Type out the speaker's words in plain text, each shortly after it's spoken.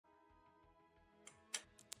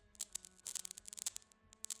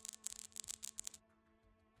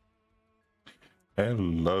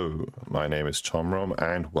Hello, my name is Tomrom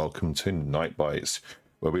and welcome to Nite Bites,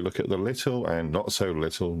 where we look at the little and not so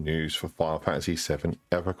little news for Final Fantasy VII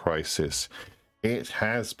Ever Crisis. It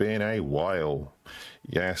has been a while.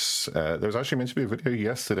 Yes, there was actually meant to be a video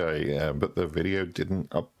yesterday, but the video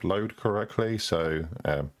didn't upload correctly, so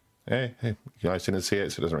hey, you guys didn't see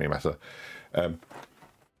it, so it doesn't really matter.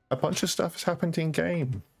 A bunch of stuff has happened in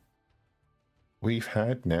game. We've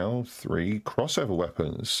had now 3 crossover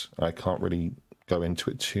weapons. I can't really go into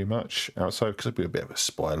it too much outside because it'd be a bit of a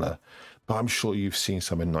spoiler, but I'm sure you've seen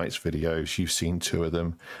some in Nite's videos. You've seen 2 of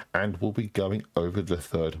them, and we'll be going over the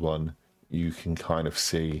 3rd one. You can kind of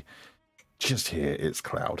see just here it's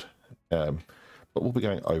Cloud, but we'll be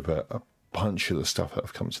going over a bunch of the stuff that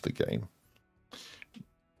have come to the game.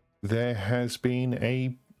 There has been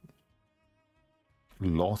a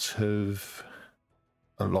lot of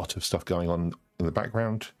stuff going on in the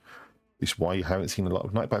background. This is why you haven't seen a lot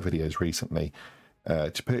of Nite Bite videos recently.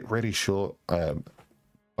 To put it really short,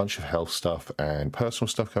 bunch of health stuff and personal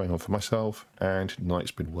stuff going on for myself, and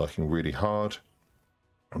Nite's been working really hard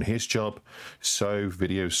on his job, so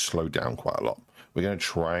videos slowed down quite a lot. We're going to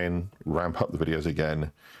try and ramp up the videos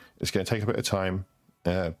again. It's going to take a bit of time,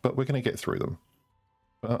 but we're going to get through them.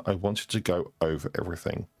 But I wanted to go over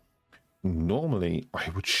everything. Normally,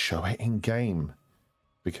 I would show it in game,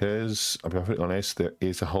 because I'll be perfectly honest, there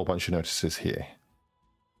is a whole bunch of notices here.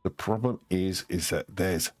 The problem is that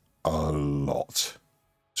there's a lot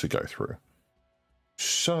to go through.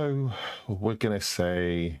 So we're going to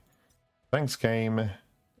say, thanks game.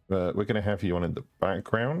 We're going to have you on in the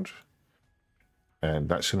background, and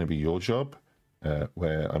that's going to be your job,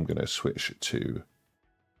 where I'm going to switch to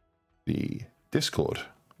the Discord,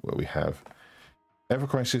 where we have Ever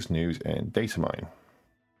Crisis News and Data Mine.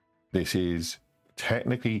 This is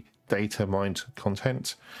technically data mined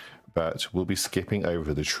content, but we'll be skipping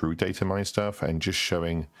over the true data mine stuff and just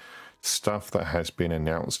showing stuff that has been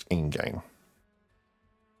announced in game.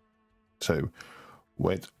 So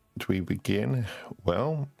where do we begin?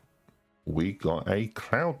 Well, we got a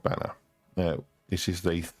Cloud banner. This is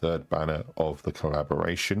the 3rd banner of the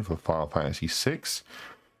collaboration for Final Fantasy VI.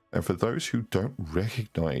 And for those who don't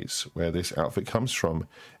recognize where this outfit comes from,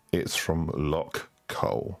 it's from Lock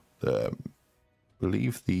Cole, I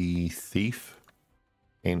believe the thief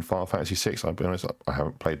in Final Fantasy VI. I'll be honest, I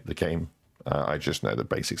haven't played the game. I just know the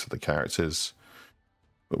basics of the characters.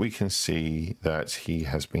 But we can see that he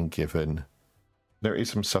has been given... There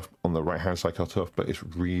is some stuff on the right-hand side cut off, but it's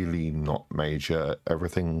really not major.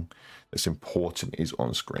 Everything that's important is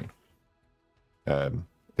on screen.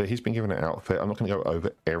 But he's been given an outfit. I'm not going to go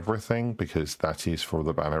over everything because that is for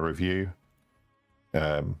the banner review.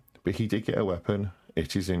 But he did get a weapon.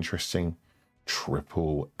 It is interesting.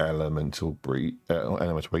 Triple elemental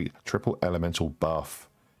triple elemental buff.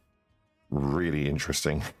 Really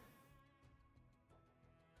interesting.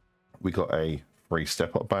 We got a free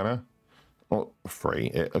step up banner. Not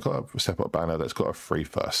free. I got a step up banner that's got a free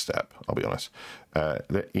 1st step. I'll be honest.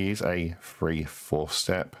 There is a free 4th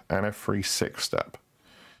step and a free 6th step.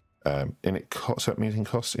 And so it means it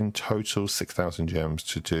costs in total 6,000 gems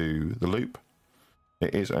to do the loop.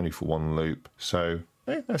 It is only for 1 loop, so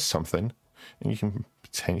that's something. And you can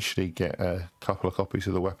potentially get a couple of copies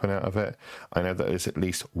of the weapon out of it. I know that there's at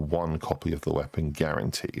least 1 copy of the weapon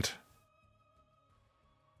guaranteed.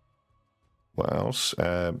 What else?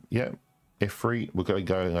 Yeah, if free, we'll go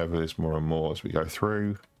going over this more and more as we go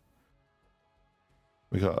through.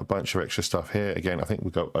 We got a bunch of extra stuff here. Again, I think we'll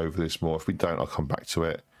go over this more. If we don't, I'll come back to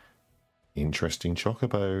it. Interesting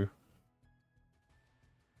chocobo.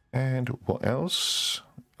 And what else?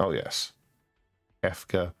 Oh yes,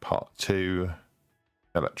 Kefka Part 2,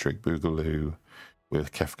 Electric Boogaloo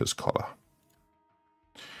with Kefka's collar.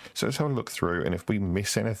 So let's have a look through, and if we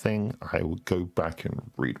miss anything, I will go back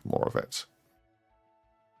and read more of it.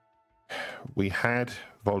 We had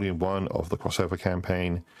Volume 1 of the crossover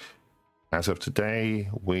campaign. As of today,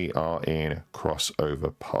 we are in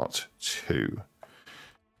crossover Part 2.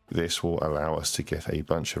 This will allow us to get a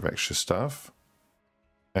bunch of extra stuff.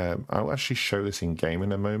 I'll actually show this in game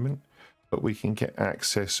in a moment, but we can get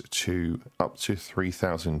access to up to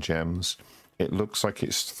 3,000 gems. It looks like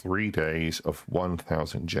it's 3 days of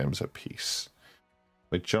 1,000 gems apiece.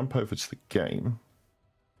 We jump over to the game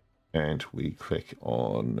and we click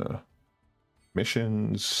on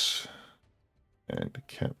missions and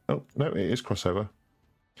oh no, it is crossover.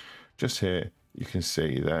 Just here you can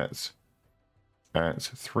see that at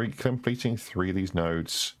completing 3 of these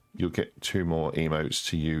nodes, you'll get 2 more emotes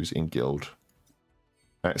to use in guild.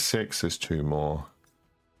 At 6, there's 2 more.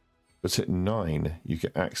 But at 9, you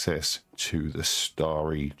get access to the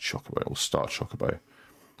Starry Chocobo, or Star Chocobo.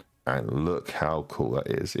 And look how cool that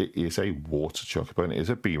is. It is a water chocobo, and it is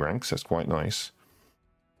a B rank, so that's quite nice.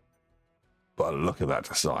 But look at that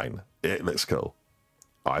design. It looks cool.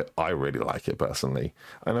 I really like it personally.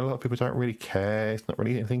 I know a lot of people don't really care. It's not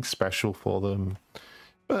really anything special for them.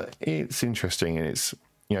 But it's interesting, and it's,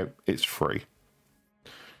 you know, it's free.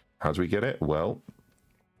 How do we get it? Well,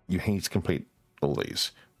 you need to complete all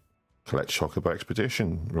these. Collect Chocobo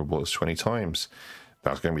Expedition, rewards 20 times.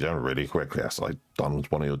 That's going to be done really quickly. That's like done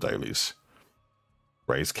one of your dailies.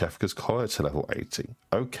 Raise Kefka's collar to level 80.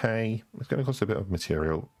 Okay, it's going to cost a bit of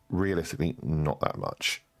material. Realistically, not that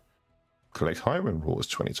much. Collect Highwind rewards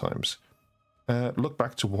 20 times. Look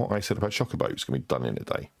back to what I said about Chocobo. It's going to be done in a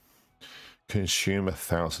day. Consume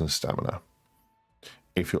 1,000 stamina.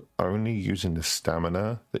 If you're only using the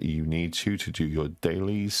stamina that you need to do your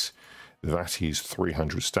dailies, that is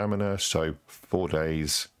 300 stamina. So 4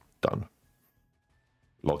 days, done.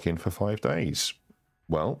 Log in for 5 days.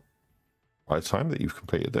 Well, by the time that you've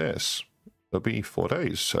completed this, it'll be 4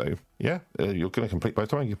 days. So yeah, you're going to complete, by the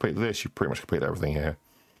time you complete this, you've pretty much completed everything here.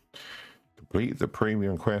 Complete the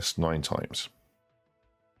premium quest 9 times.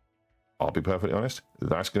 I'll be perfectly honest,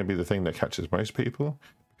 that's going to be the thing that catches most people,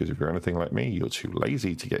 because if you're anything like me, you're too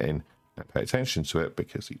lazy to get in and pay attention to it,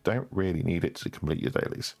 because you don't really need it to complete your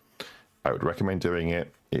dailies. I would recommend doing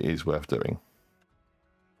it. It is worth doing.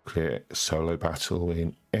 Clear solo battle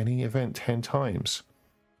in any event 10 times.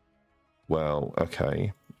 Well,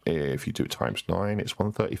 okay, if you do it times 9, it's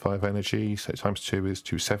 135 energy, so times 2 is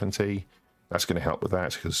 270. That's going to help with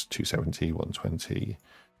that, because 270, 120.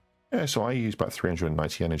 Yeah, so I use about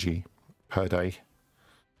 390 energy per day.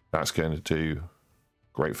 That's going to do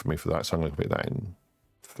great for me for that, so I'm going to complete that in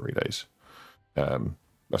 3 days.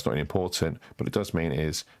 That's not really important, but it does mean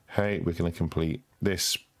is, hey, we're going to complete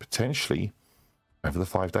this potentially over the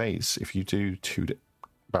 5 days. If you do 2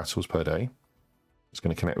 battles per day, it's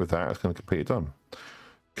going to connect with that. It's going to complete it done.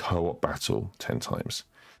 Co-op battle 10 times.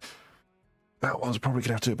 That one's probably going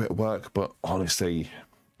to have to do a bit of work, but honestly,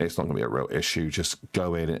 it's not going to be a real issue. Just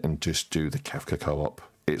go in and just do the Kefka co-op.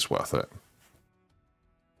 It's worth it.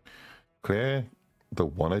 Clear the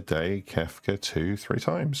 1 a day Kefka 2-3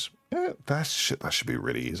 times. Yeah, that should be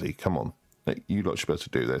really easy. Come on, you lot should be able to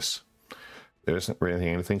do this. There isn't really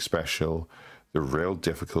anything special. The real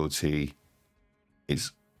difficulty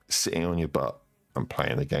is sitting on your butt and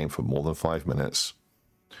playing the game for more than 5 minutes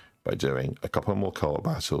by doing a couple more co-op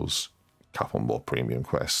battles, a couple more premium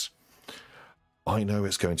quests. I know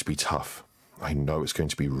it's going to be tough. I know it's going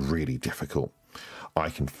to be really difficult. I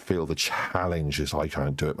can feel the challenge as I try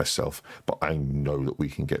and do it myself, but I know that we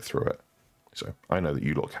can get through it. So I know that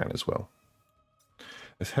you lot can as well.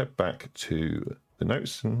 Let's head back to the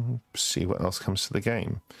notes and see what else comes to the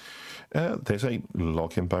game. There's a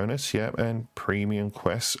login bonus, yeah, and premium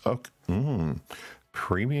quests. Oh,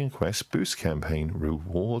 premium quest boost campaign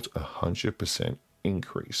reward 100%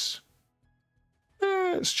 increase.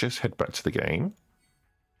 Let's just head back to the game.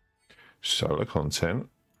 Solo content,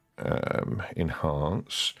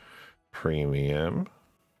 enhance, premium.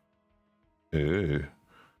 Ooh.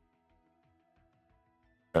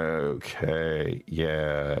 Okay,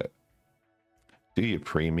 yeah. Do your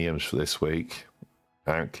premiums for this week.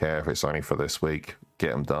 I don't care if it's only for this week.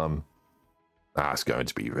 Get them done. That's going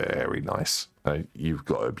to be very nice. You've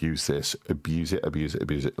got to abuse this. Abuse it, abuse it,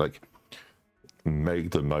 abuse it. Like,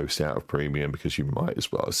 make the most out of premium, because you might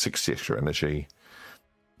as well. 60 extra energy.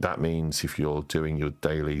 That means if you're doing your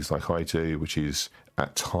dailies like I do, which is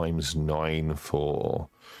at times 9 for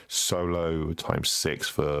solo, times 6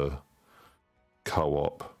 for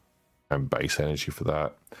co-op, and base energy for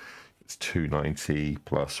that, it's 290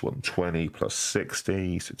 plus 120 plus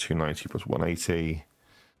 60, so 290 plus 180.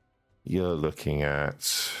 You're looking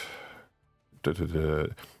at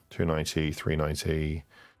 290, 390,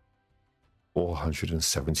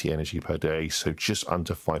 470 energy per day. So just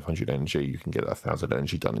under 500 energy, you can get 1,000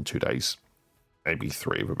 energy done in 2 days. Maybe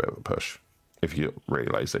 3 with a bit of a push, if you're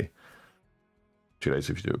really lazy. 2 days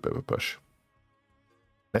if you do a bit of a push.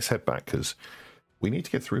 Let's head back, because we need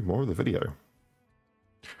to get through more of the video.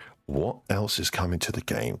 What else is coming to the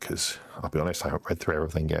game? Because I'll be honest, I haven't read through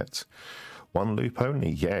everything yet. One loop only.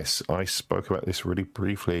 Yes, I spoke about this really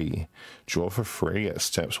briefly. Draw for free at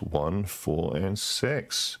steps 1, 4, and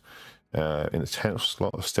 6. In the 10th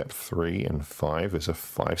slot of step 3 and 5, there's a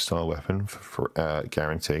 5-star weapon for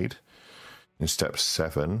guaranteed. In step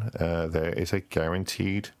 7, there is a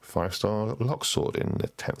guaranteed 5-star locksword in the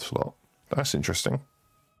 10th slot. That's interesting.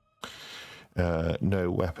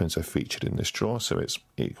 No weapons are featured in this draw, so it's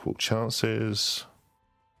equal chances.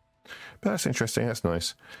 But that's interesting, that's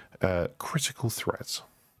nice. Critical threat.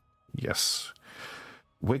 Yes.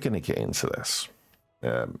 We're going to get into this.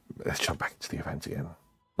 Let's jump back into the event again,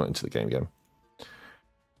 not into the game again.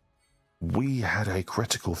 We had a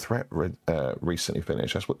critical threat recently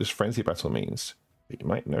finished. That's what this frenzy battle means. But you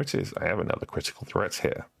might notice I have another critical threat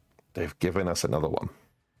here. They've given us another one.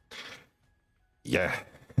 Yeah,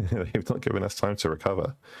 they've not given us time to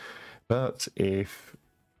recover. But if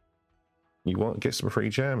you want to get some free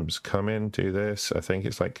gems, come in, do this. I think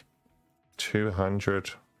it's like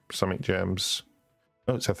 200 something gems.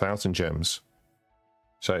 Oh, it's 1,000 gems.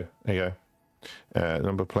 So there you go.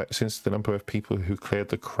 Since the number of people who cleared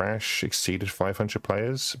the crash exceeded 500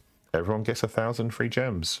 players, everyone gets 1,000 free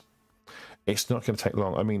gems. It's not going to take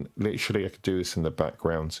long. I mean, literally, I could do this in the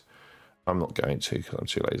background. I'm not going to because I'm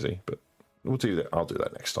too lazy, but we'll do that. I'll do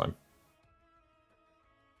that next time.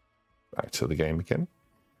 Back to the game again.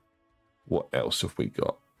 What else have we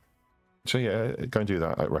got? So yeah, go and do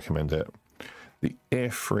that. I recommend it. The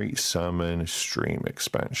Ifrit Summon Stream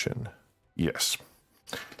expansion. Yes.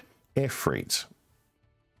 Ifrit,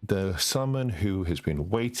 the summon who has been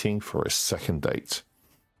waiting for a second date.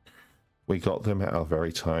 We got them at our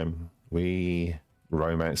very time. We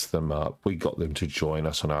romanced them up. We got them to join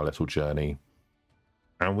us on our little journey.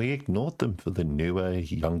 And we ignored them for the newer,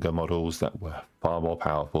 younger models that were far more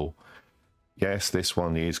powerful. Yes, this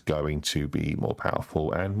one is going to be more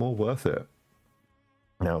powerful and more worth it.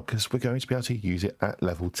 Now, because we're going to be able to use it at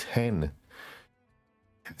level 10.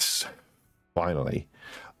 Yes, finally.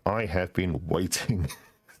 I have been waiting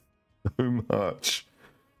so much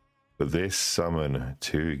for this summon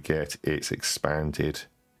to get its expanded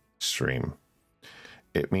stream.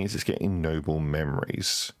 It means it's getting noble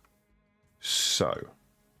memories. So,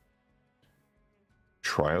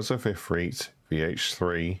 Trials of Ifrit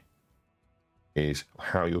VH3 is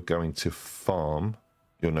how you're going to farm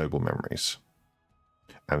your noble memories.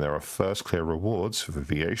 And there are first clear rewards for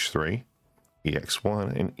VH3,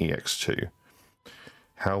 EX1, and EX2.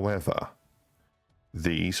 However,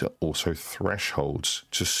 these are also thresholds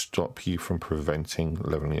to stop you from preventing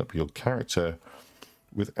leveling up your character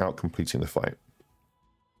without completing the fight.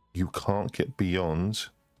 You can't get beyond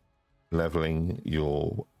leveling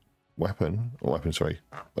your leveling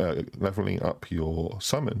up your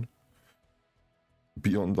summon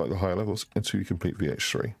beyond like the higher levels until you complete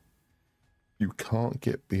VH3. You can't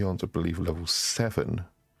get beyond, I believe, level 7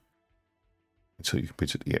 until you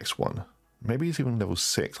completed EX1. Maybe it's even level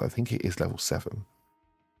 6. I think it is level 7.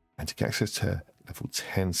 And to get access to level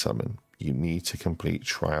 10 summon, you need to complete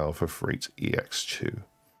Trial for Free to EX2.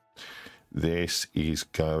 This is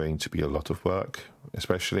going to be a lot of work,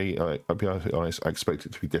 especially, I'll be honest, I expect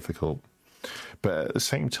it to be difficult. But at the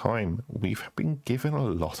same time, we've been given a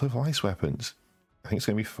lot of ice weapons. I think it's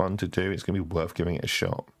going to be fun to do. It's going to be worth giving it a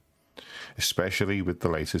shot, especially with the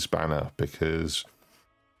latest banner, because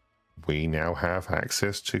we now have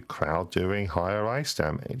access to Cloud doing higher ice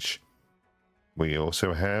damage. We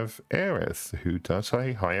also have Aerith, who does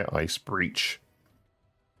a higher ice breach.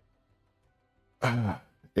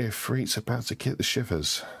 Ifrit's about to get the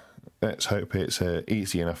shivers. Let's hope it's an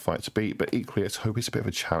easy enough fight to beat, but equally let's hope it's a bit of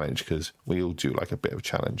a challenge, because we all do like a bit of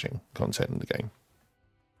challenging content in the game.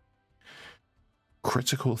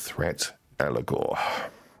 Critical Threat Eligor.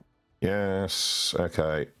 Yes,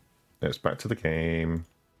 okay. Let's back to the game.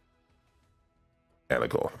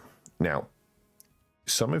 Eligor. Now,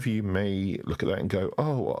 some of you may look at that and go,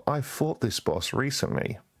 oh, I fought this boss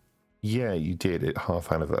recently. Yeah, you did at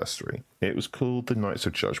half anniversary. It was called the Knights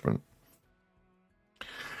of Judgment.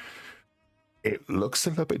 It looks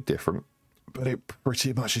a little bit different, but it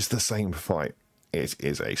pretty much is the same fight. It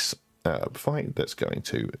is a fight that's going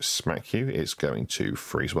to smack you. It's going to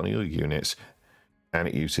freeze one of your units, and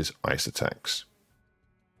it uses ice attacks.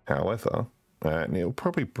 However, and it'll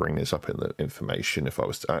probably bring this up in the information if I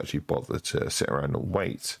was to actually bother to sit around and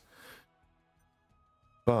wait.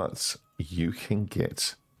 But you can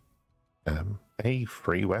get a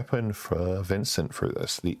free weapon for Vincent through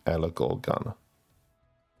this, the Eligor gun.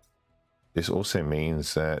 This also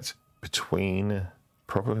means that between,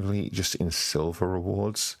 probably just in silver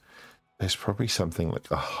rewards, there's probably something like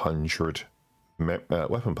 100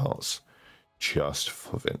 weapon parts just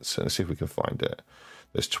for Vincent. Let's see if we can find it.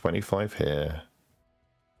 There's 25 here.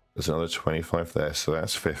 There's another 25 there, so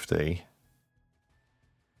that's 50. And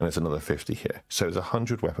there's another 50 here. So there's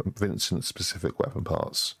 100 Vincent-specific weapon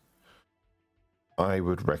parts. I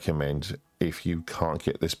would recommend, if you can't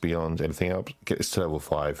get this beyond anything else, get this to level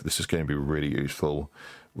 5. This is going to be really useful.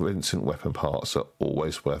 Vincent weapon parts are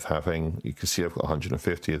always worth having. You can see I've got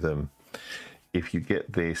 150 of them. If you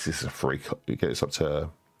get this, this is a free. You get this up to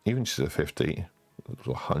even just a 50,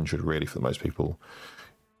 100 really for most people.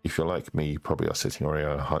 If you're like me, you probably are sitting already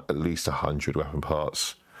on at least 100 weapon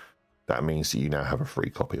parts. that means that you now have a free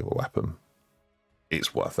copy of a weapon.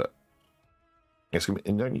 It's worth it. It's gonna be,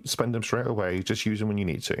 and don't spend them straight away, just use them when you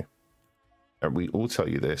need to. And we all tell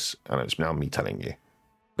you this, and it's now me telling you.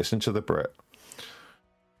 Listen to the Brit.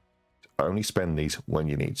 Only spend these when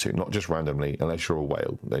you need to, not just randomly. Unless you're a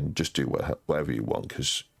whale, then just do whatever you want,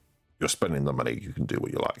 because you're spending the money, you can do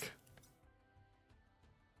what you like.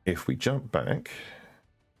 If we jump back,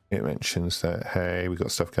 it mentions that, hey, we've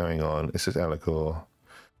got stuff going on. This is Eligor.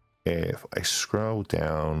 If I scroll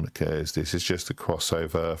down, because this is just a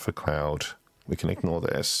crossover for Cloud, we can ignore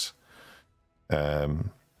this.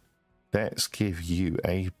 Let's give you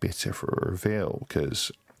a bit of a reveal,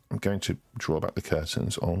 because I'm going to draw back the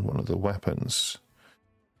curtains on one of the weapons.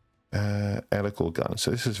 Eligor gun.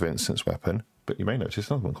 So this is Vincent's weapon, but you may notice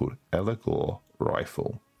another one called Eligor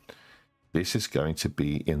rifle. This is going to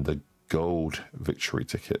be in the gold victory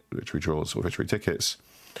draws or victory tickets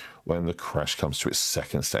when the crash comes to its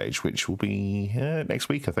second stage, which will be next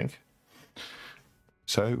week, I think.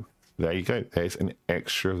 So there you go. There's an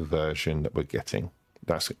extra version that we're getting.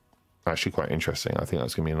 That's actually quite interesting. I think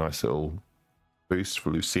that's going to be a nice little boost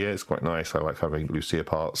for Lucia. It's quite nice. I like having Lucia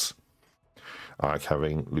parts. I like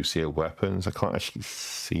having Lucia weapons. I can't actually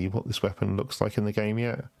see what this weapon looks like in the game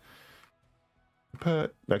yet,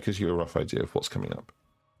 but that gives you a rough idea of what's coming up.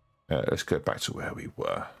 Let's go back to where we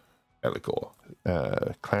were. Eligor.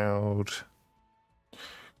 Cloud's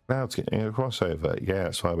getting a crossover. Yeah,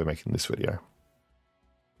 that's why we're making this video.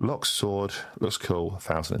 Locke's sword looks cool.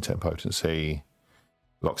 1010 potency.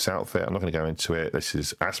 Locke's outfit, I'm not going to go into it.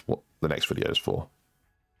 That's what the next video is for.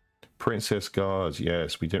 Princess Guard,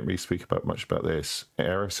 yes, we didn't really speak about much about this.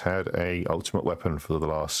 Eris had a ultimate weapon for the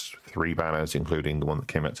last 3 banners, including the one that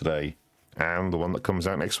came out today and the one that comes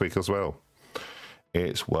out next week as well.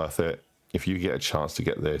 It's worth it. If you get a chance to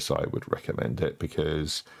get this, I would recommend it,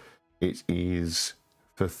 because it is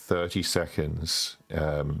for 30 seconds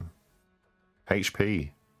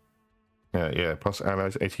HP. Yeah, plus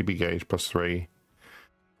allies, ATB gauge, plus 3.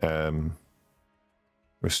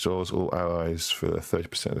 Restores all allies for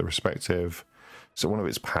 30% of the respective. So one of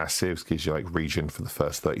its passives gives you like regen for the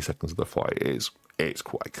first 30 seconds of the fight. It's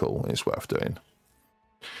quite cool. It's worth doing.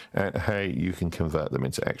 And hey, you can convert them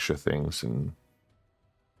into extra things and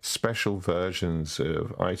special versions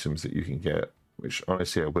of items that you can get, which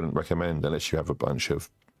honestly I wouldn't recommend unless you have a bunch of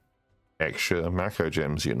extra macro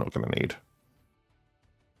gems you're not going to need.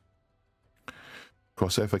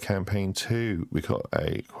 Crossover campaign 2, we got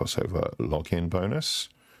a crossover login bonus.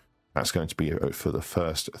 That's going to be for the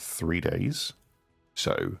first 3 days.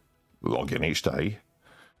 So log in each day.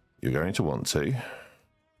 You're going to want to.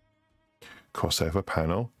 Crossover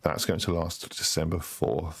panel, that's going to last till December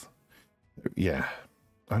 4th. Yeah,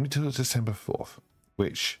 only till December 4th,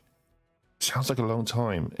 which sounds like a long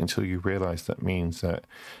time until you realize that means that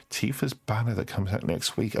Tifa's banner that comes out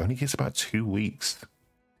next week only gets about 2 weeks.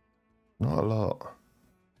 Not a lot.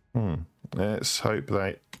 Let's hope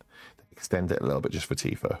they extend it a little bit just for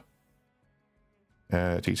Tifa.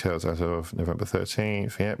 Details as of November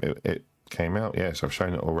 13th. Yep, it came out. Yes, I've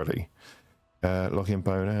shown it already. Login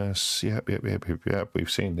bonus. Yep.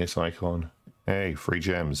 We've seen this icon. Hey, free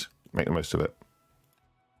gems. Make the most of it.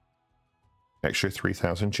 Extra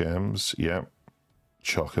 3,000 gems. Yep.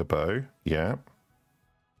 Chocobo. Yep.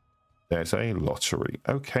 There's a lottery.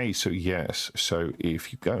 Okay, so yes. So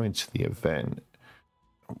if you go into the event,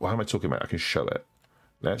 what am I talking about? I can show it.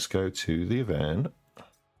 Let's go to the event.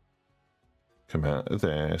 Come out of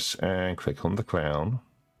this and click on the clown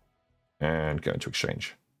and go into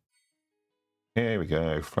exchange. Here we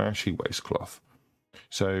go. Flashy waistcloth.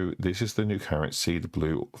 So this is the new currency, the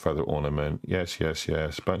blue feather ornament. Yes.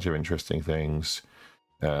 Bunch of interesting things.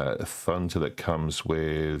 Thunder that comes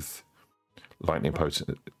with lightning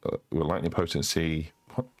potency.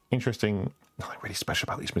 Interesting. Nothing really special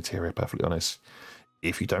about these material, perfectly honest.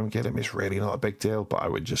 If you don't get them, it's really not a big deal, but I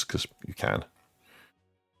would just because you can.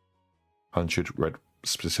 100 red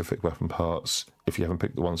specific weapon parts. If you haven't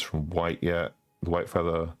picked the ones from white yet, the white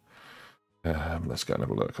feather. Let's go and have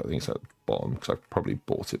a look. I think it's at the bottom because I've probably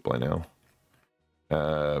bought it by now.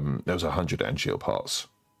 There was 100 end shield parts.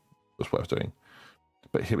 That's worth doing.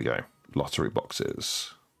 But here we go. Lottery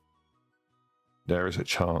boxes. There is a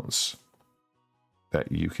chance that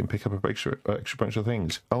you can pick up a extra bunch of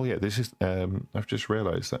things. Oh yeah, this is, I've just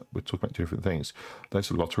realized that we're talking about 2 different things. Those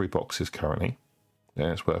are lottery boxes currently.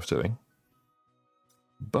 Yeah, it's worth doing.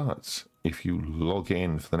 But if you log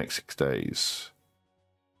in for the next 6 days,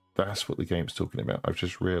 that's what the game's talking about. I've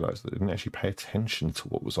just realized that I didn't actually pay attention to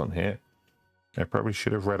what was on here. I probably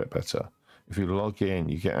should have read it better. If you log in,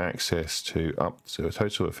 you get access to up to a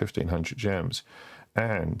total of 1,500 gems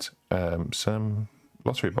and some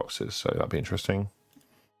lottery boxes, so that'd be interesting.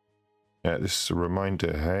 This is a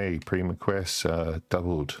reminder, hey, premium quests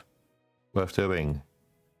doubled. Worth doing.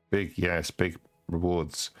 Big, yes, big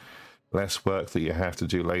rewards. Less work that you have to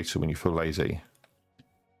do later when you feel lazy.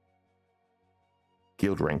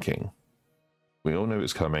 Guild ranking. We all know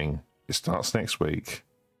it's coming. It starts next week.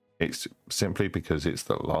 It's simply because it's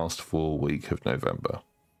the last full week of November.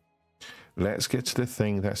 Let's get to the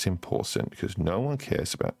thing that's important, because no one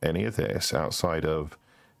cares about any of this outside of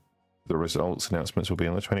the results announcements will be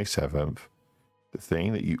on the 27th. The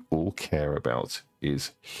thing that you all care about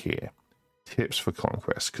is here. Tips for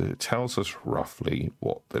Conquest, because it tells us roughly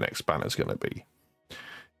what the next banner is going to be.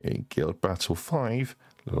 In Guild Battle 5,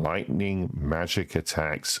 lightning magic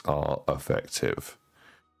attacks are effective.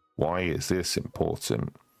 Why is this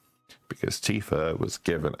important? Because Tifa was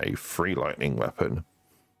given a free lightning weapon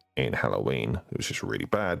in Halloween, which is really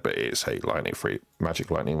bad, but it's a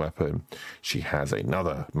magic lightning weapon. She has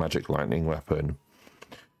another magic lightning weapon,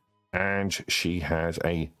 and she has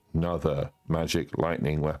another magic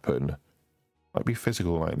lightning weapon. Might be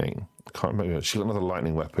physical lightning. I can't remember. She's got another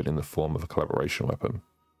lightning weapon in the form of a collaboration weapon.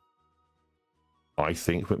 I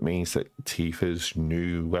think that means that Tifa's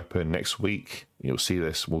new weapon next week, you'll see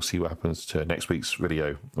this, we'll see what happens to next week's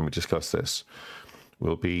video when we discuss this,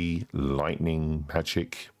 will be lightning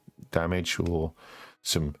magic damage or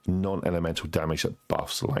some non-elemental damage that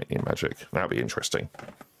buffs lightning magic. That'll be interesting.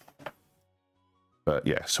 But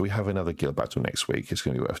yeah, so we have another guild battle next week. It's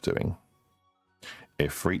going to be worth doing.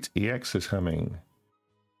 Ifrit EX is coming.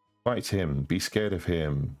 Fight him. Be scared of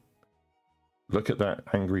him. Look at that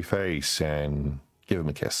angry face and give him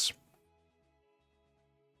a kiss.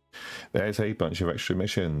 There's a bunch of extra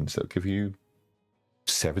missions that give you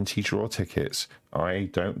 70 draw tickets. I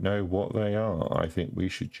don't know what they are. I think we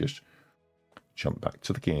should just jump back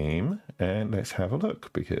to the game and let's have a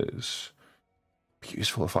look, because it'd be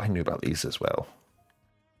useful if I knew about these as well.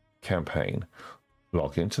 Campaign.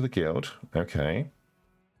 Log into the guild. Okay.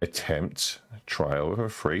 Attempt trial of a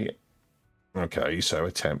free. Okay, so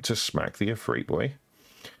attempt to smack the Ifrit boy.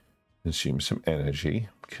 Consume some energy.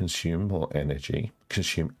 Consume more energy.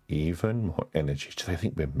 Consume even more energy. Do they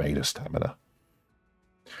think we're made of stamina?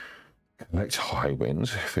 Collect high winds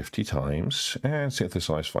 50 times and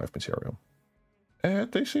synthesize 5 material.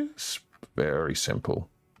 This is very simple.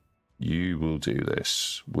 You will do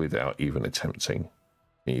this without even attempting.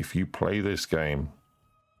 If you play this game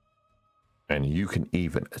and you can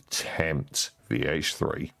even attempt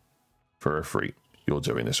VH3 for a free, you're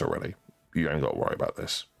doing this already. You ain't got to worry about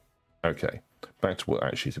this. Okay, back to what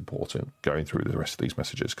actually is important, going through the rest of these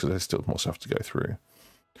messages, because there's still more stuff to go through.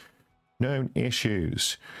 Known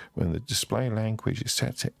issues. When the display language is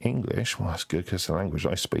set to English, well, that's good because the language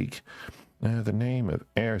I speak. The name of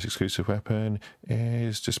Air's exclusive weapon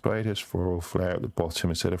is displayed as Floral Flare at the bottom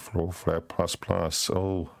instead of Floral Flare ++.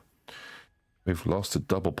 Oh, we've lost a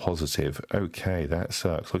double positive. Okay, that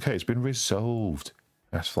sucks. Okay, it's been resolved.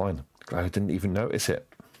 That's fine. Glad I didn't even notice it.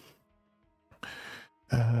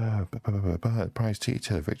 Prize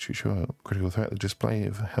detail, victory sure. Critical threat, the display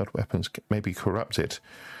of held weapons may be corrupted.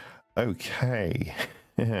 Okay.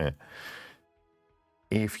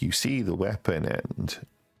 If you see the weapon and...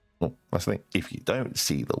 well, that's the thing. If you don't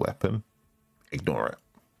see the weapon, ignore it.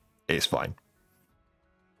 It's fine.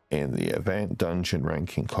 In the event dungeon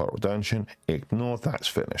ranking Coral Dungeon, ignore that's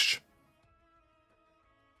finished.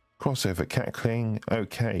 Crossover cackling.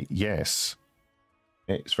 Okay, yes.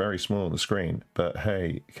 It's very small on the screen, but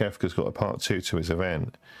hey, Kefka's got a part 2 to his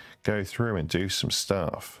event. Go through and do some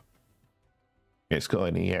stuff. It's got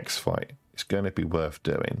an EX fight. It's going to be worth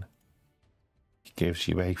doing. It gives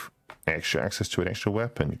you extra access to an extra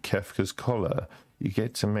weapon. Kefka's collar. You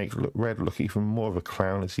get to make Red look even more of a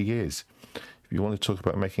clown as he is. If you want to talk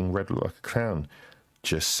about making Red look like a clown,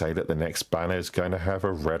 just say that the next banner is going to have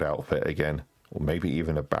a red outfit again. Or maybe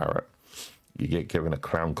even a Barrett. You get given a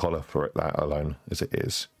clown collar for it, that alone, as it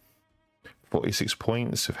is. 46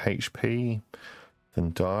 points of HP.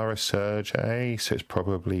 Thundara Surge A, so it's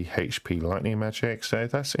probably HP Lightning Magic, so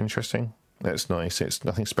that's interesting. That's nice. It's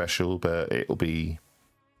nothing special, but it'll be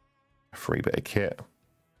a free bit of kit.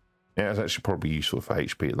 Yeah, it's actually probably useful for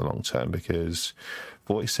HP in the long term, because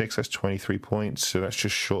 46, that's 23 points, so that's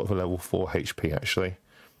just short of a level 4 HP, actually.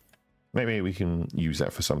 Maybe we can use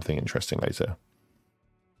that for something interesting later.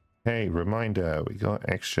 Hey, reminder, we got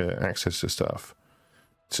extra access to stuff.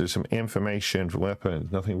 So some information for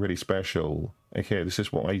weapons, nothing really special. Okay, this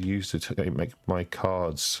is what I use to make my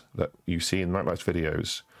cards that you see in Nite Bites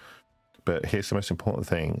videos. But here's the most important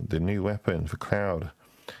thing. The new weapon for Cloud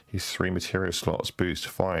is 3 material slots, boost,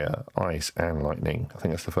 fire, ice, and lightning. I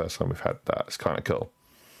think that's the first time we've had that. It's kind of cool.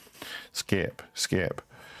 Skip.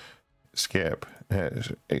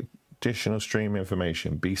 Additional stream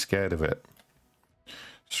information. Be scared of it.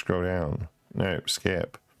 Scroll down. No,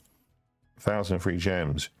 skip. 1,000 free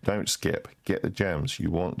gems. Don't skip. Get the gems. You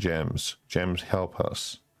want gems. Gems help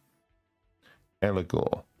us.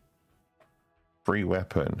 Eligor. Free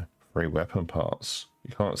weapon. Free weapon parts.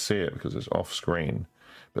 You can't see it because it's off screen.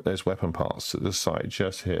 But there's weapon parts to the side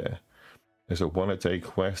just here. There's a 1-a-day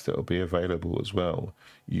quest that will be available as well.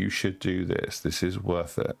 You should do this. This is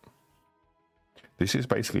worth it. This has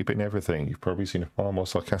basically been everything. You've probably seen a far more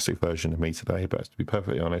sarcastic version of me today, but to be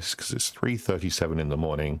perfectly honest, because it's 3:37 in the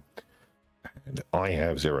morning, and I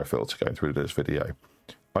have zero filter going through this video.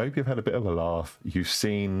 I hope you've had a bit of a laugh. You've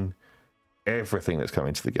seen everything that's come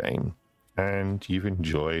into the game, and you've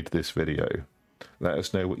enjoyed this video. Let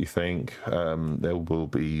us know what you think. There will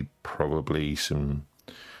be probably some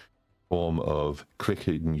form of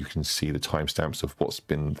clicking. You can see the timestamps of what's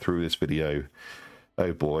been through this video.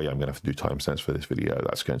 Oh boy, I'm going to have to do timestamps for this video.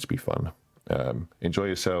 That's going to be fun. Enjoy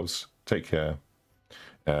yourselves. Take care.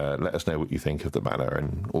 Let us know what you think of the banner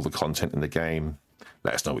and all the content in the game.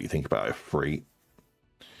 Let us know what you think about it free.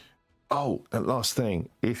 Oh, and last thing,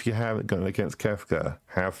 if you haven't gone against Kefka,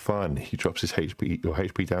 have fun. He drops his your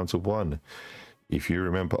HP down to 1. If you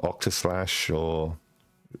remember Octaslash or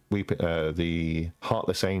the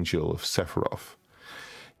Heartless Angel of Sephiroth,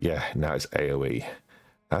 yeah, now it's AoE.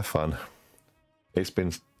 Have fun. It's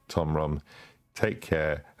been Tomrom. Take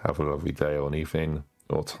care. Have a lovely day or evening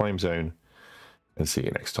or time zone, and see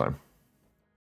you next time.